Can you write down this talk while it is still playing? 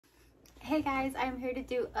Hey guys, I'm here to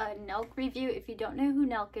do a Nelk review. If you don't know who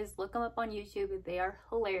Nelk is, look them up on YouTube. They are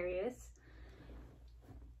hilarious.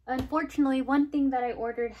 Unfortunately, one thing that I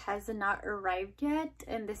ordered has not arrived yet,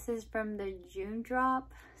 and this is from the June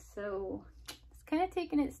drop, so it's kind of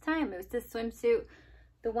taking its time. It was this swimsuit,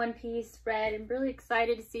 the one piece red. I'm really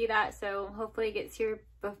excited to see that, so hopefully it gets here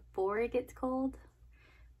before it gets cold.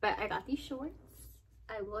 But I got these shorts.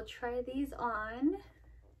 I will try these on.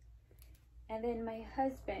 And then my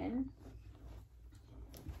husband,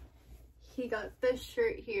 he got this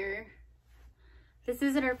shirt here. This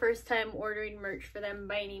isn't our first time ordering merch for them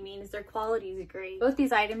by any means. Their quality is great. Both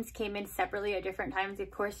these items came in separately at different times. Of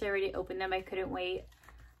course, I already opened them. I couldn't wait.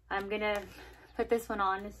 I'm gonna put this one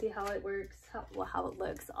on to see how it works, how it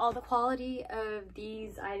looks. All the quality of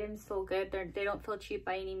these items feel good. They don't feel cheap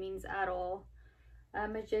by any means at all. I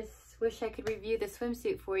just wish I could review the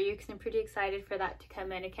swimsuit for you because I'm pretty excited for that to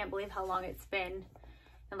come in. I can't believe how long it's been.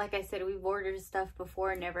 And like I said, we've ordered stuff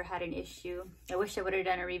before and never had an issue. I wish I would have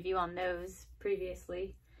done a review on those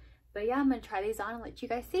previously. But yeah, I'm going to try these on and let you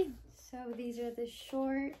guys see. So these are the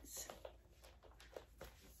shorts.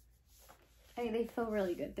 I mean, they feel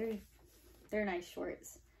really good. They're nice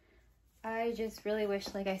shorts. I just really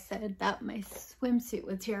wish, like I said, that my swimsuit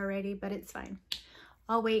was here already, but it's fine.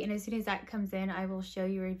 I'll wait, and as soon as that comes in, I will show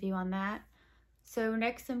you a review on that. So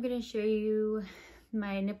next I'm going to show you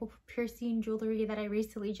my nipple piercing jewelry that I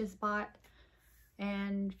recently just bought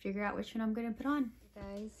and figure out which one I'm going to put on.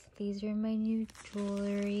 Guys, these are my new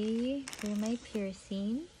jewelry for my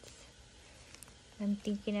piercings. I'm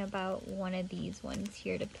thinking about one of these ones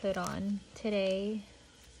here to put on today.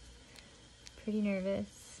 Pretty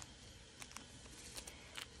nervous.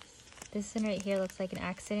 This one right here looks like an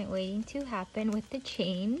accident waiting to happen with the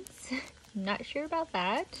chains. Not sure about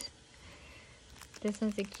that. This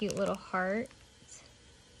one's a cute little heart.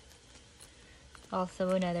 Also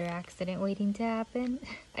another accident waiting to happen.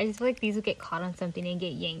 I just feel like these would get caught on something and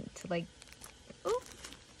get yanked. Like, oh,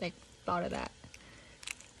 I thought of that.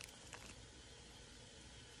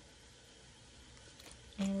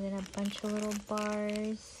 And then a bunch of little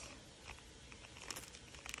bars.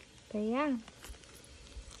 But yeah.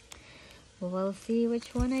 We'll see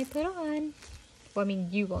which one I put on. Well, I mean,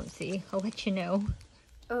 you won't see. I'll let you know.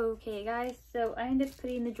 Okay, guys. So I ended up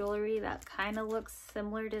putting the jewelry that kind of looks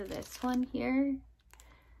similar to this one here.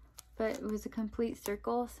 But it was a complete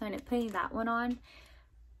circle. So I ended up putting that one on.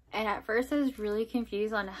 And at first I was really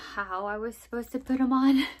confused on how I was supposed to put them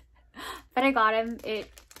on. But I got them.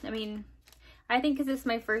 I mean, I think because it's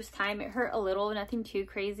my first time, it hurt a little. Nothing too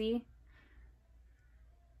crazy.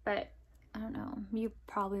 But I don't know. You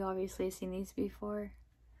probably obviously seen these before.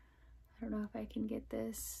 I don't know if I can get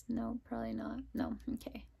this. No, probably not. No,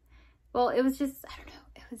 okay. Well, it was just, I don't know.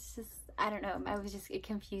 It was just, I don't know. It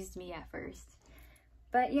confused me at first.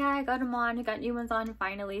 But yeah, I got them on. I got new ones on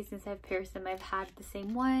finally. Since I've pierced them, I've had the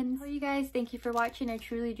same ones. Well, you guys, thank you for watching. I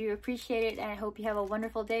truly do appreciate it. And I hope you have a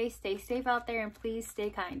wonderful day. Stay safe out there and please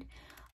stay kind.